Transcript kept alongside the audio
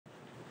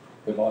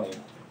Good morning.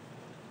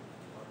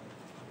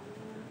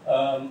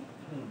 Um,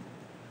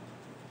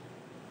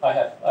 I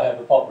have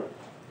a problem.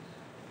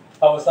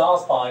 I was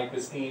asked by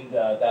Christine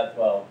that,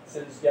 well,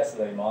 since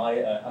yesterday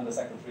my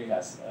undersecretary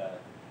has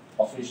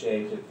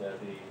officiated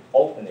the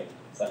opening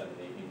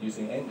ceremony in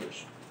using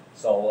English.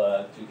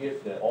 So to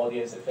give the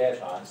audience a fair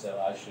chance,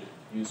 I should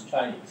use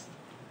Chinese.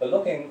 But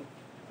looking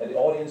at the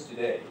audience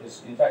today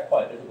is in fact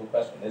quite a difficult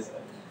question, isn't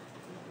it?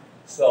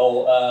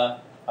 So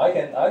I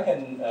can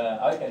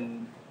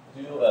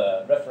do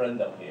a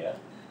referendum here.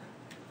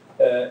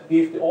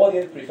 If the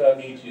audience prefer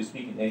me to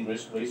speak in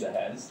English, raise your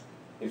hands.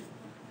 If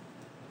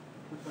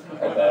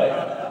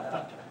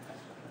okay,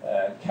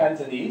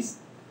 Cantonese,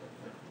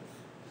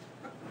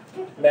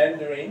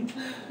 Mandarin.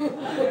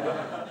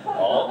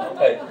 Oh,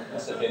 okay,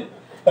 Mr. Fin.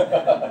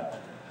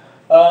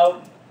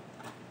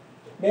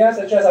 May I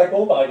suggest I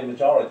go by the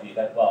majority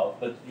that, well,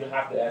 but you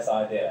have the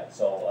SI there.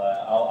 So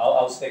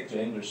I'll stick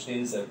to English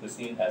since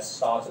Christine has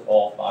started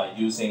off by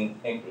using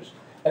English.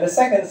 And the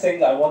second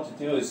thing I want to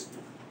do is,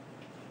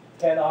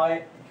 can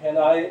I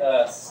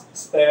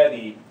spare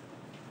the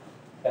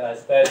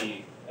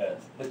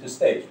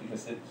stage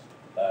because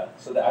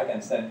so that I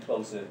can stand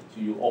closer to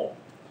you all.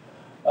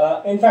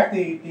 In fact,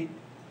 it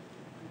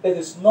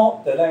is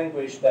not the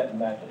language that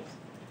matters.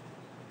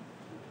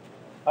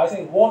 I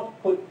think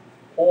what put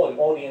all the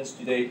audience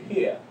today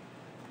here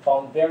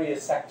from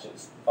various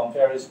sectors, from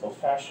various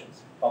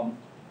professions, from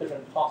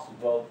different parts of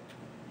the world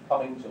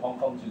coming to Hong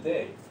Kong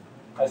today,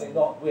 I think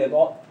we are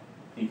not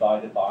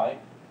divided by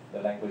the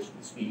language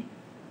we speak,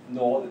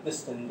 nor the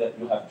distance that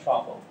you have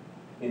traveled.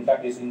 In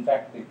fact, it's in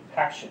fact the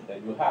passion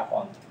that you have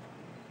on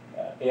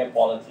air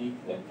quality,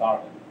 the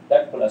environment,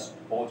 that put us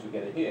all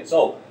together here.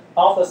 So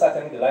after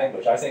settling the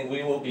language, I think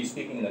we will be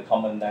speaking in a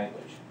common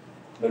language,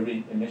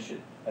 marine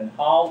emission, and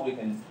how we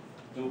can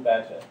do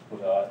better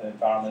with our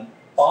environment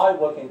by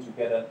working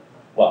together,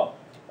 well,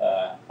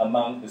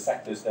 among the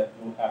sectors that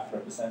you have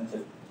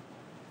represented.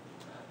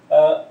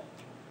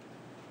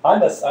 I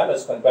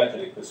must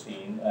congratulate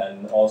Christine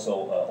and also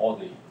all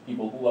the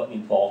people who are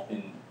involved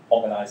in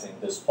organizing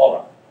this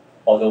forum.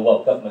 Although,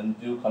 well, government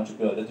do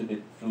contribute a little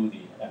bit through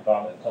the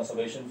Environment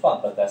Conservation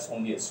Fund, but that's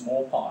only a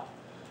small part.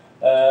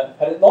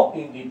 Had it not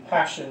been the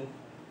passion,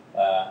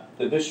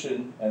 the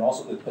vision, and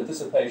also the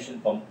participation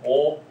from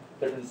all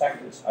different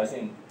sectors, I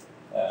think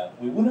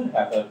we wouldn't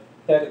have a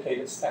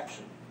dedicated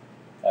section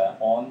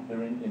on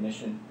marine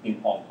emission in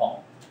Hong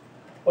Kong.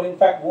 Well, in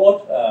fact,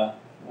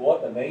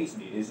 what amazed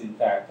me is, in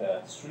fact,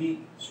 three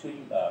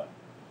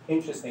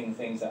interesting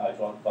things that I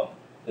draw from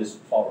this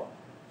forum.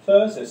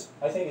 First is,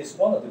 I think it's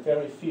one of the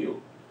very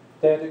few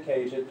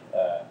dedicated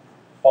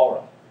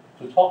forum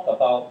to talk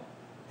about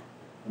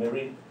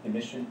marine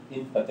emission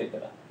in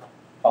particular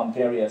from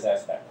various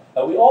aspects.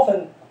 We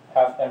often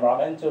have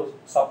environmental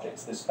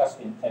subjects discussed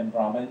in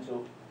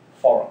environmental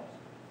forums,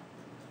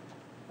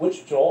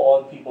 which draw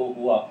on people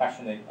who are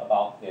passionate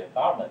about the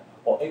environment,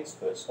 or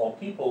experts, or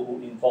people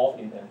who involved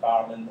in the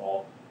environment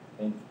or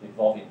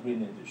involved in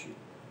green industry.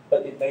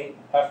 But it may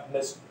have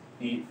missed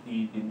the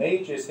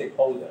major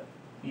stakeholder,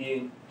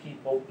 being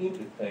people in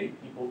the trade,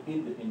 people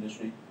in the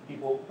industry,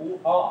 people who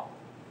are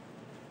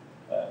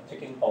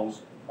taking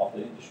hold of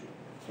the industry,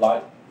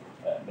 like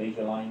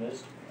major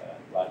liners,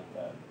 like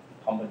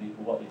companies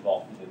who are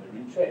involved in the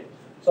marine trade.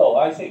 So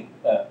I think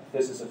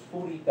this is a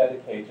fully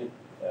dedicated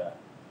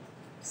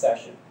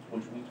session,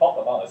 which we talk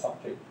about a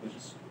subject which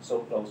is so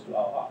close to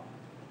our heart.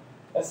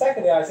 And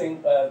secondly, I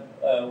think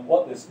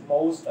what is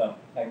most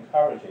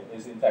encouraging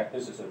is, in fact,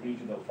 this is a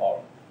regional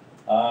forum.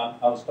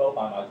 I was told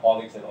by my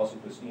colleagues and also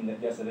Christine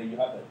that yesterday you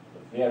have a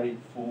very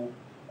full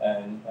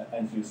and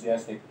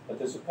enthusiastic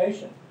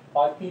participation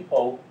by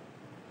people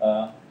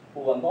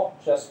who are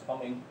not just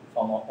coming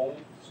from our own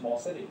small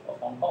city of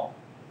Hong Kong.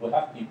 We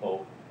have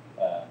people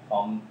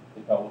from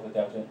the Pearl River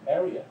Delta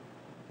area,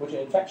 which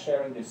are in fact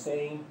sharing the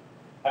same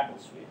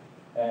atmosphere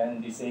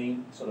and the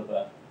same sort of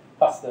a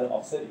cluster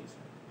of cities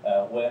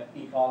where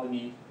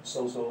economy,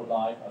 social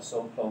life are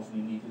so closely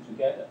knitted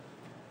together.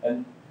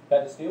 And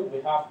better still, we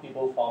have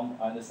people from,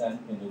 I understand,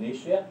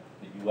 Indonesia,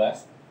 the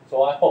US.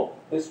 So I hope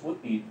this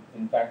would be,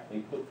 in fact, a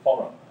good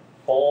forum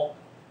for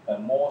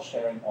more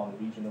sharing on a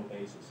regional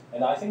basis.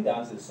 And I think the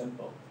answer is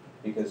simple,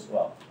 because,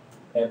 well,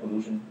 air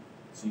pollution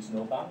sees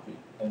no boundary.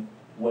 And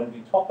when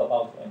we talk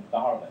about the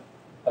environment,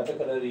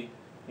 particularly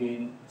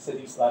in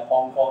cities like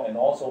Hong Kong and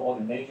also all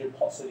the major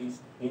port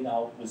cities in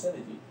our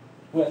vicinity,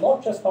 we are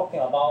not just talking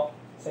about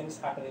things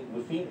happening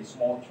within a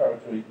small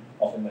territory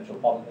of a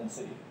metropolitan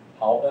city,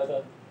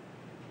 however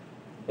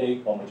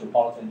big or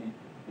metropolitan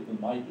it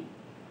might be.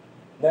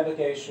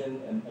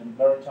 Navigation and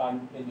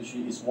maritime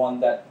industry is one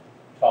that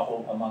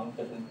travel among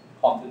different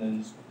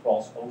continents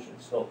across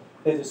oceans. So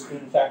it is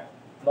in fact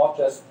not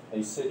just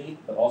a city,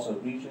 but also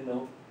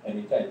regional and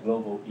in fact a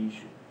global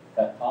issue.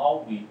 That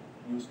how we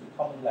use the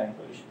common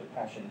language, the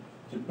passion,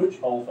 to bridge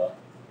over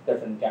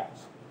different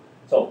gaps.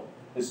 So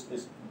this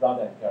is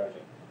rather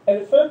encouraging.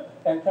 And the third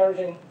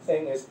encouraging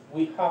thing is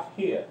we have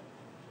here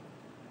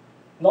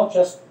not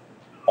just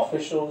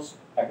officials,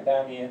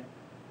 academia,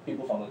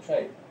 people from the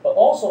trade, but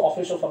also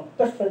officials from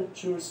different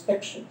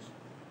jurisdictions.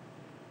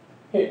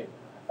 Here,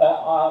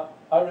 I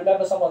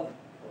remember someone,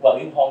 well,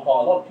 in Hong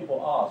Kong, a lot of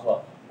people ask,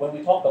 well, when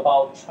we talk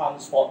about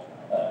transport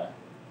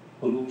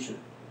pollution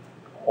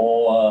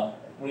or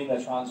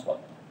greener transport,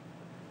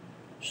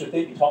 should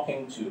they be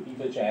talking to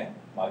Eva Jiang,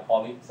 my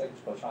colleague,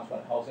 Secretary for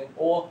Transport and Housing,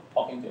 or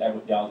talking to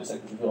Edward Yao, the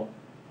Secretary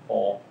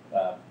for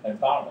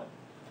Environment?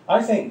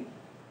 I think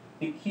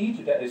the key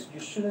to that is you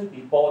shouldn't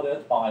be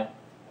bothered by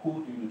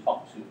who do you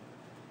talk to,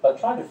 but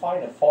try to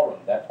find a forum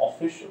that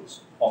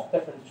officials of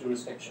different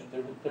jurisdictions,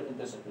 different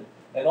disciplines,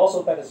 and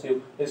also better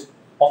still, is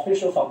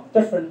officials from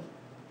different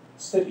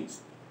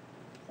cities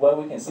where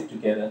we can sit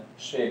together,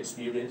 share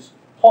experience,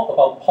 talk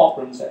about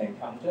problems that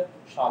encounter,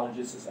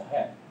 challenges is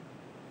ahead,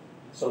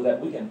 so that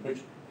we can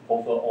bridge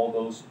over all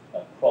those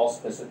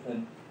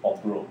cross-discipline or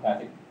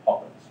bureaucratic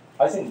problems.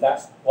 I think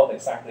that's what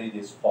exactly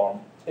this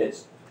forum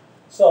is.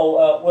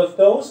 So with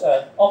those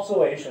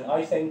observations,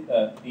 I think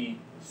the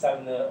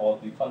seminar or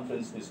the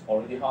conference is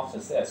already half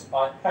success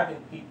by having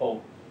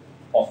people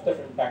of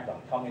different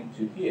background coming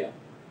to here,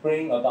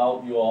 bring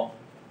about your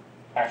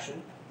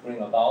passion, bring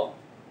about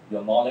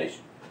your knowledge,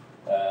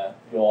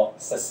 your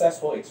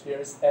successful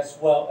experience, as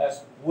well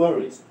as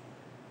worries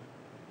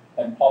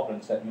and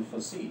problems that you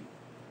foresee,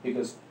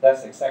 because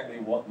that's exactly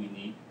what we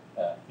need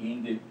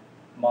in the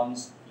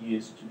months,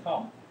 years to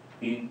come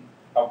in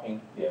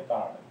helping the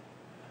environment.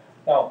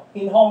 Now,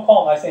 in Hong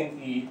Kong, I think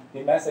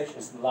the message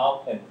is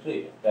loud and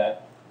clear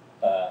that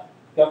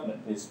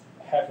government is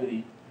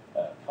heavily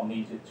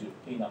committed to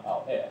clean up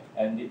our air,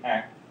 and the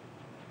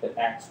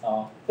acts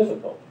are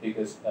difficult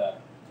because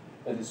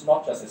it is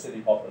not just a city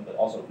problem, but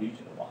also a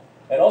regional one.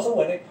 And also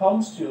when it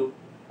comes to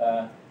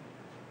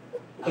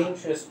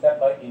interests that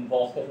might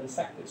involve different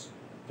sectors,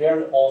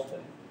 very often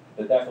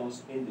the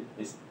devils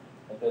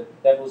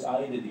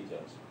are in the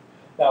details.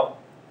 Now,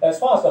 as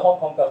far as the Hong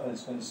Kong government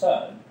is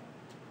concerned,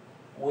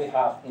 we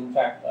have in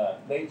fact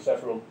made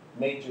several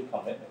major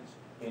commitments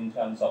in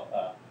terms of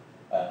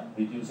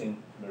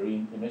reducing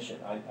marine emission.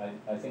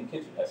 I think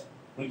Kitty has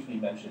briefly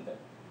mentioned that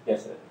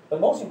yesterday. The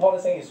most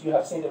important thing is you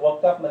have seen that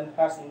what government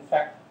has in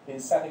fact been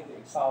setting the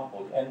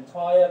example. The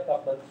entire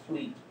government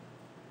fleet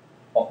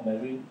of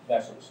marine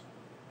vessels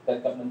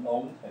that government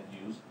owned and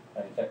used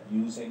are in fact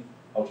using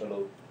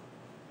ultra-low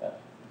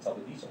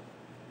sulfur diesel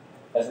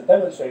as a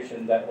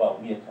demonstration that, well,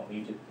 we are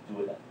committed to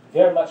do it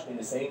very much in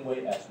the same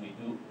way as we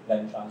do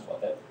land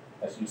transport. That,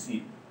 as you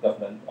see,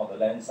 government on the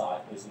land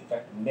side is in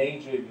fact a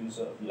major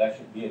user of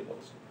electric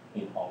vehicles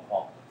in Hong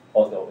Kong,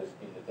 although it's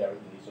in the very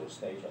initial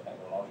stage of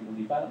technological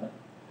development.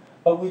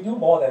 But we do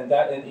more than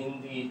that, and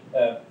in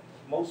the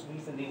most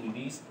recently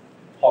released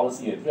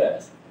policy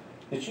address,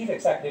 the Chief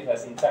Executive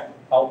has in fact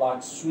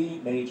outlined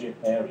 3 major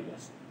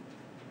areas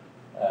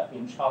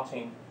in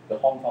charting the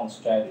Hong Kong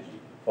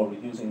strategy for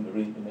reducing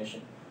marine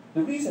emission.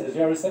 The reason is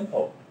very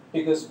simple,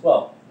 because,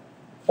 well,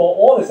 for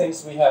all the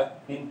things we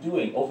have been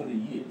doing over the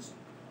years,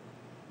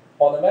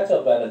 on the matter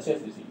of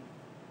relativity,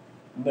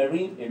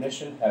 marine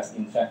emission has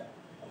in fact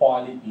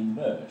quietly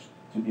emerged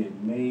to be a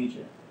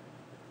major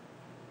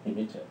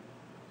emitter.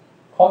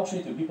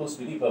 Contrary to people's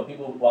belief,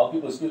 while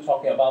people are still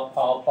talking about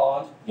power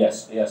plant,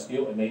 yes, they are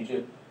still a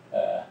major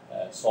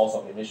source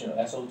of emission of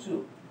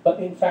SO2. But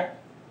in fact,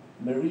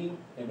 marine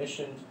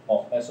emissions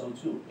of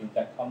SO2 in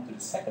fact come to the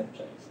 2nd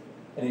place.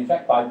 And in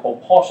fact, by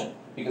proportion,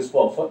 because,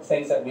 well, for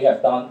things that we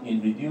have done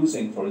in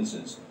reducing, for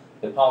instance,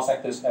 the power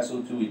sector's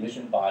SO2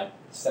 emission by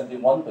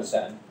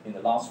 71% in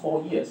the last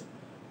 4 years.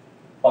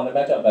 On the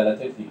matter of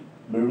relativity,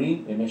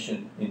 marine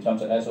emission in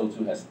terms of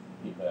SO2 has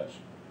emerged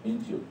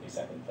into the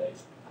 2nd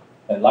place.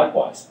 And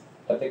likewise,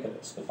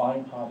 particulates, the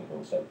fine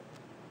particles that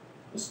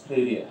is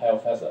clearly a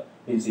health hazard,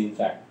 is in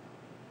fact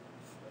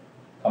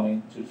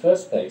coming to the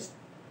 1st place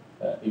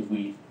if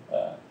we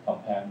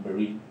compare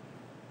marine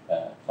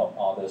from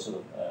other sort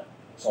of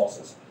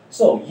sources.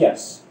 So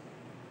yes,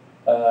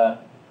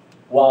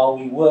 while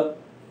we work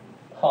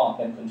hard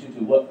and continue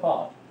to work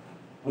hard,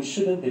 we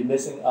shouldn't be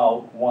missing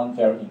out one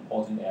very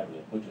important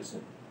area, which is the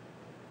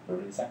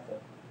marine sector.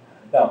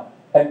 Now,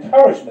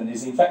 encouragement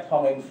is in fact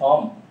coming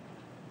from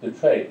the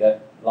trade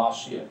that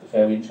last year, the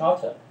Fairwind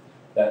Charter,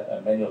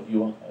 that many of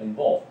you are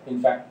involved,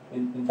 in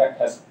fact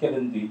has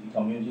given the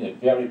community a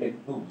very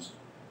big boost.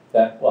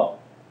 That, well,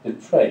 the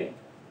trade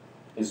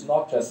is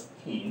not just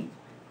keen,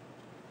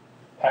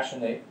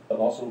 passionate, but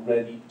also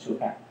ready to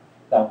act.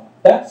 Now,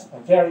 that's a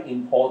very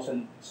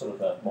important sort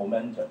of a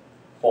momentum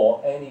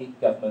for any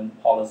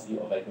government policy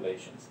or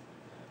regulations.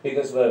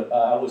 Because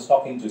I was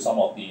talking to some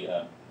of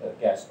the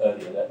guests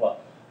earlier that, well,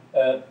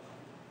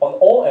 on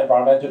all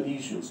environmental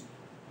issues,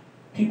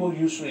 people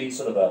usually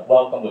sort of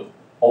welcome with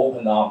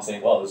open arms,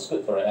 saying, well, it's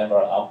good for an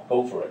environment, I'll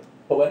go for it.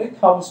 But when it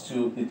comes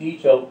to the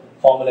detailed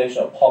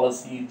formulation of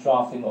policy,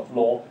 drafting of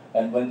law,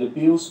 and when the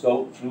bills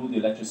go through the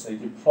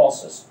legislative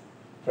process,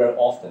 very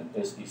often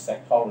is the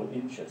sectoral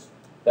interest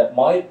that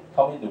might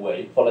come in the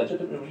way for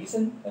legitimate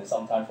reason and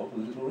sometimes for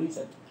political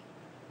reason.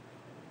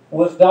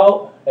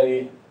 Without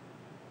a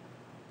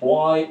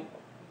wide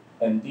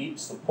and deep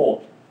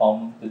support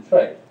from the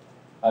trade,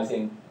 I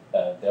think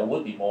there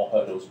would be more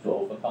hurdles to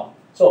overcome.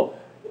 So,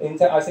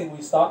 I think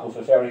we start with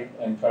a very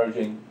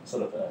encouraging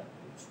sort of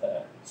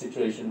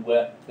situation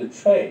where the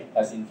trade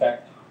has in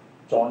fact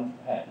joined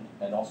hand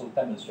and also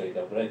demonstrate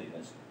their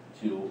readiness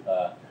to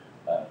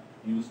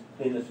use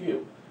cleaner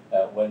fuel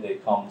when they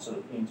come sort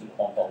of into the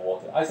Hong Kong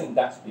water. I think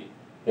that's the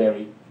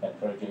very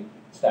encouraging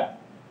step.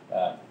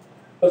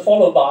 But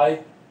followed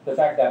by the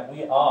fact that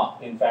we are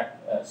in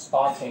fact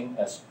starting,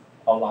 as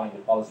outlined in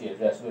the policy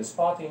address, we're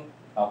starting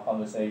our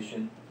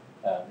conversation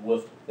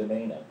with the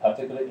mainland,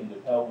 particularly in the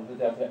Pearl River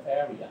Delta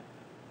area,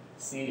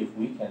 see if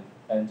we can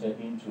enter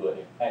into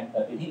an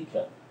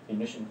ECA,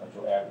 emission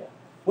control area,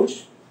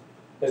 which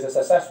is a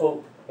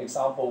successful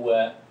example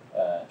where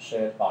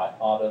shared by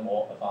other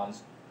more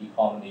advanced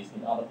economies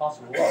in other parts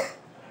of the world.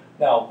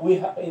 Now,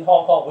 in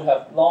Hong Kong, we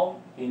have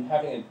long been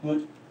having a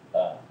good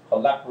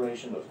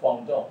collaboration with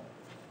Guangdong.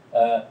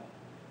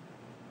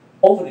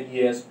 Over the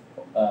years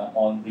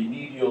on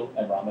remedial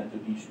environmental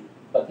issues,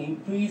 but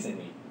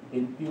increasingly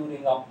in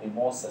building up a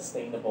more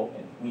sustainable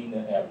and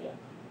greener area.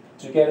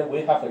 Together,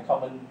 we have a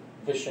common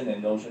vision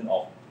and notion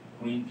of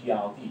green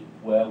PRD,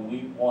 where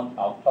we want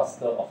our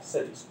cluster of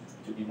cities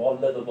to be more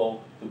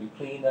livable, to be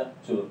cleaner,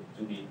 to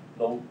be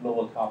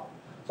lower carbon.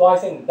 So I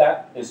think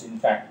that is in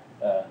fact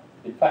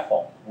the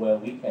platform where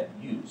we can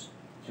use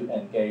to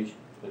engage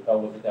the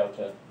Pearl River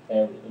Delta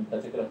area, in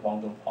particular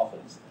Guangdong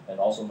province and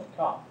also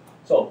Macau.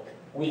 So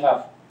we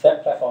have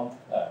that platform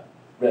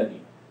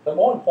ready. But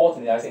more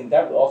importantly, I think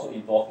that will also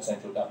involve the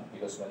central government,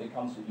 because when it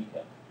comes to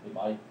ECA, it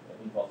might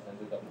involve the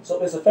central government.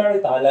 So it's a very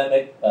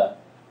dynamic,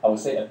 I would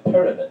say, a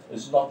pyramid.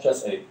 It's not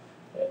just the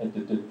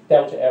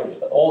Delta area,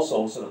 but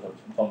also sort of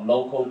from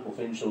local,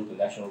 provincial to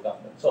national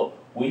government. So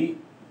we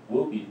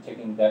will be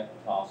taking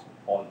that task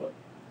onward.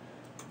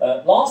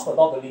 Last but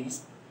not the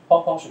least,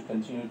 Hong Kong should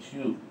continue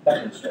to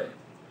demonstrate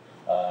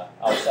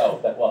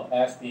ourselves that, well,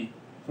 as the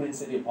green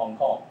city of Hong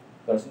Kong,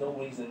 there's no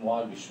reason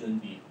why we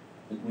shouldn't be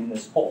the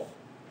greenest port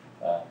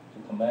to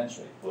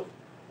commensurate with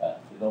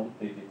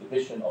the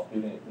vision of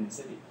building a green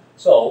city.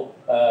 So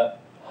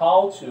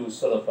how to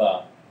sort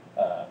of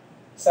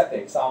set the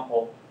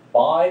example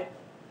by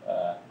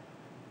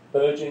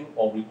urging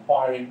or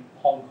requiring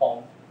Hong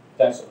Kong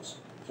vessels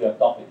to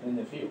adopt a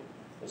cleaner fuel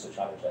is a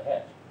challenge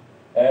ahead.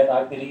 And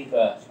I believe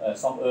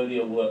some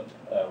earlier work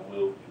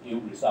will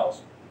yield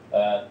results.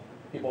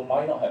 People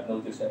might not have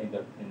noticed that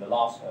in the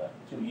last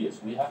 2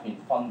 years, we have been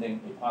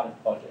funding a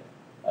pilot project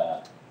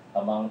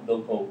among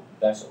local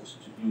vessels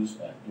to use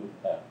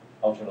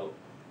ultra-low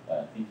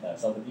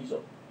sulfur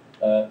diesel.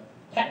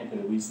 Technically,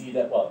 we see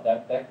that, well,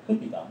 that could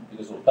be done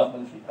because the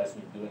government has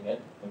been doing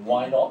it, and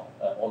why not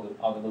all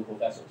the other local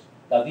vessels?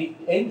 Now, the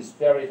aim is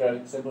very,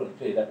 very simple and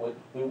clear, that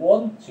we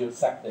want to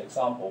set the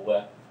example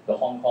where the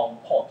Hong Kong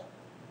port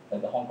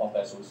and the Hong Kong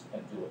vessels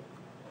can do it.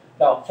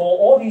 Now, for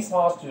all these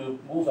tasks to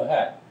move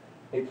ahead,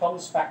 it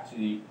comes back to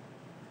the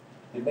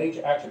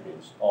major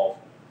attributes of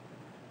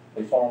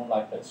a forum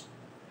like this.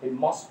 It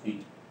must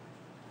be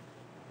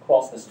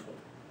cross-discipline.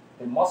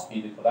 It must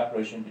be the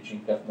collaboration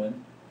between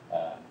government,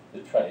 the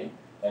trade,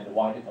 and the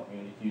wider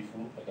community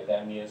through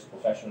academia,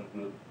 professional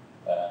group,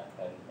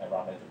 and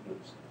environmental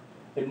groups.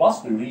 It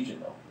must be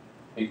regional,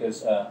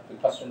 because the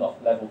question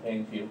of level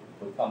playing field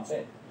comes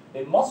in.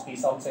 It must be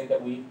something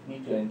that we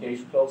need to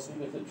engage closely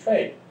with the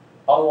trade.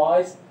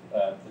 Otherwise,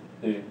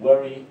 the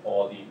worry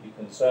or the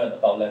concern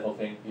about level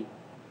playing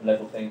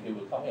field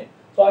will come in.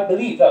 So I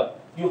believe that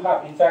you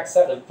have in fact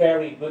set a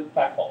very good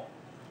platform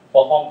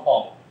for Hong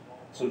Kong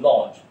to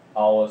launch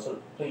our sort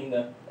of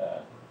cleaner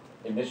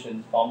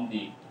emissions from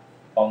the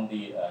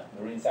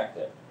marine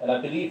sector. And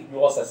I believe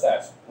your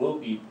success will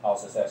be our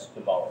success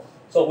tomorrow.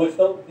 So with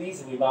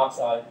these remarks,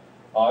 I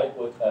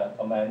would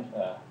commend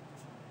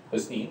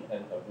Christine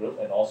and her group,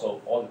 and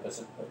also all the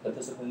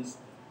participants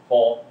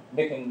for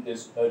making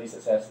this early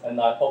success.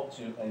 And I hope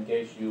to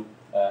engage you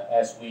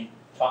as we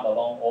chart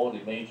along all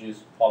the major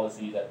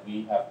policy that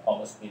we have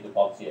promised in the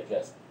policy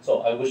address.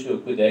 So I wish you a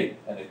good day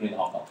and a green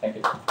Hong Kong. Thank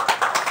you.